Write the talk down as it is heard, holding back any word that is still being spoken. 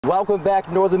Welcome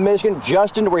back, Northern Michigan.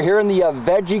 Justin, we're here in the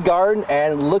veggie garden,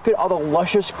 and look at all the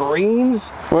luscious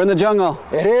greens. We're in the jungle.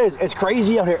 It is. It's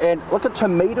crazy out here. And look at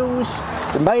tomatoes.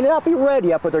 They might not be red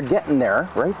yet, but they're getting there,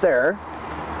 right there.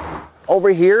 Over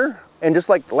here, in just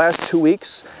like the last 2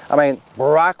 weeks, I mean,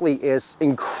 broccoli is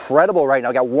incredible right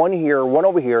now. I got one here, one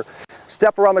over here.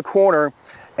 Step around the corner,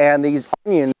 and these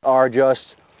onions are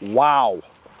just, wow.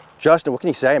 Justin, what can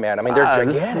you say, man? I mean, they're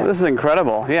gigantic. This is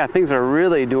incredible. Yeah, things are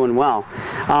really doing well.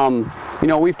 You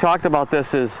know, we've talked about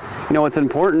this as, you know, it's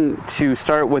important to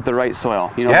start with the right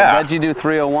soil. You know, yeah. the Veggie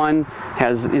 301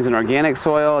 is an organic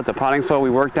soil. It's a potting soil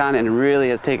we worked on and really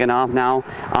has taken off now.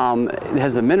 It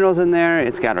has the minerals in there.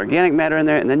 It's got organic matter in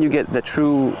there, and then you get the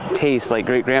true taste like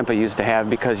Great Grandpa used to have,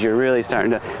 because you're really starting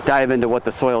to dive into what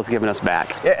the soil's giving us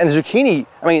back. Yeah, and the zucchini,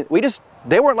 I mean,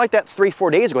 they weren't like that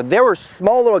 3-4 days ago. They were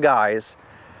small little guys.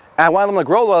 I wanted them to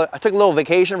grow well. I took a little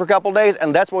vacation for a couple of days,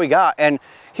 and that's what we got. And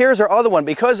here's our other one.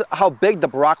 Because how big the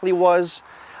broccoli was,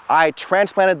 I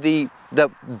transplanted the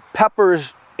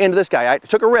peppers into this guy. I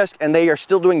took a risk, and they are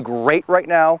still doing great right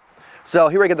now. So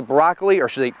here we get the broccoli, or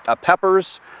should I say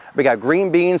peppers. We got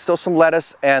green beans, still some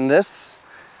lettuce, and this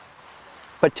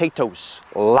potatoes.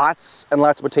 Lots and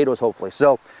lots of potatoes, hopefully.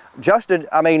 So, Justin,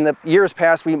 I mean, the years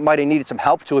past, we might have needed some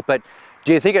help to it, but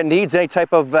do you think it needs any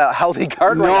type of healthy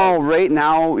garden? No, right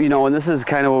now, you know, and this is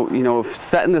kind of, you know,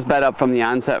 setting this bed up from the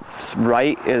onset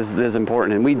right is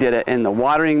important, and we did it, and the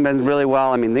watering been really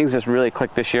well. I mean, things just really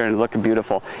clicked this year and looking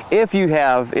beautiful. If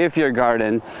your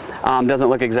garden doesn't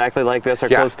look exactly like this or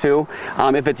close to,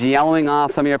 if it's yellowing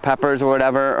off some of your peppers or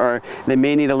whatever, or they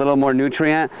may need a little more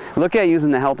nutrient, look at using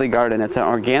the Healthy Garden. It's an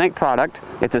organic product.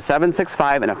 It's a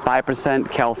 7.65 and a 5%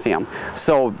 calcium.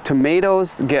 So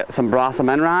tomatoes get some blossom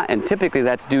end rot, and typically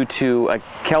that's due to a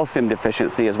calcium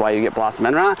deficiency is why you get blossom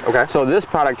end rot. Okay. So this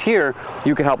product here,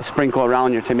 you can help sprinkle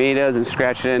around your tomatoes and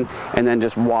scratch it in, and then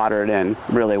just water it in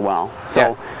really well.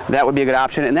 So that would be a good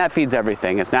option, and that feeds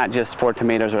everything. It's not just for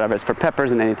tomatoes or whatever, it's for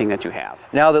peppers and anything that you have.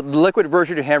 Now the liquid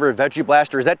version you have, your Veggie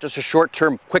Blaster, is that just a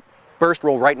short-term quick burst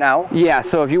roll right now? Yeah,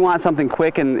 so if you want something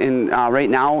quick and right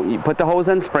now, you put the hose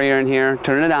and sprayer in here,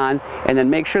 turn it on, and then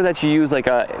make sure that you use like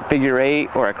a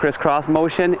figure-8 or a crisscross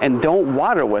motion, and don't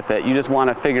water with it. You just want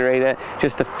to figure-8 it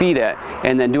just to feed it,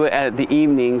 and then do it at the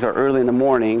evenings or early in the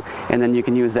morning, and then you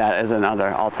can use that as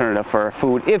another alternative for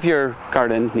food if your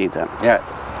garden needs it.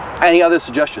 Yeah. Any other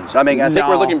suggestions? I mean, I think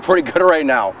we're looking pretty good right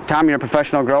now. Tom, you're a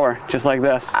professional grower, just like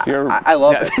this. I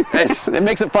love it. It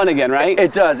makes it fun again, right?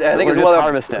 It does. So I think it's one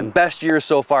one of the best years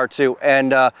so far, too.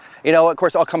 And, you know, of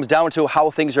course, it all comes down to how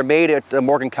things are made at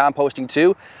Morgan Composting,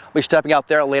 too. We'll be stepping out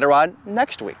there later on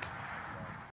next week.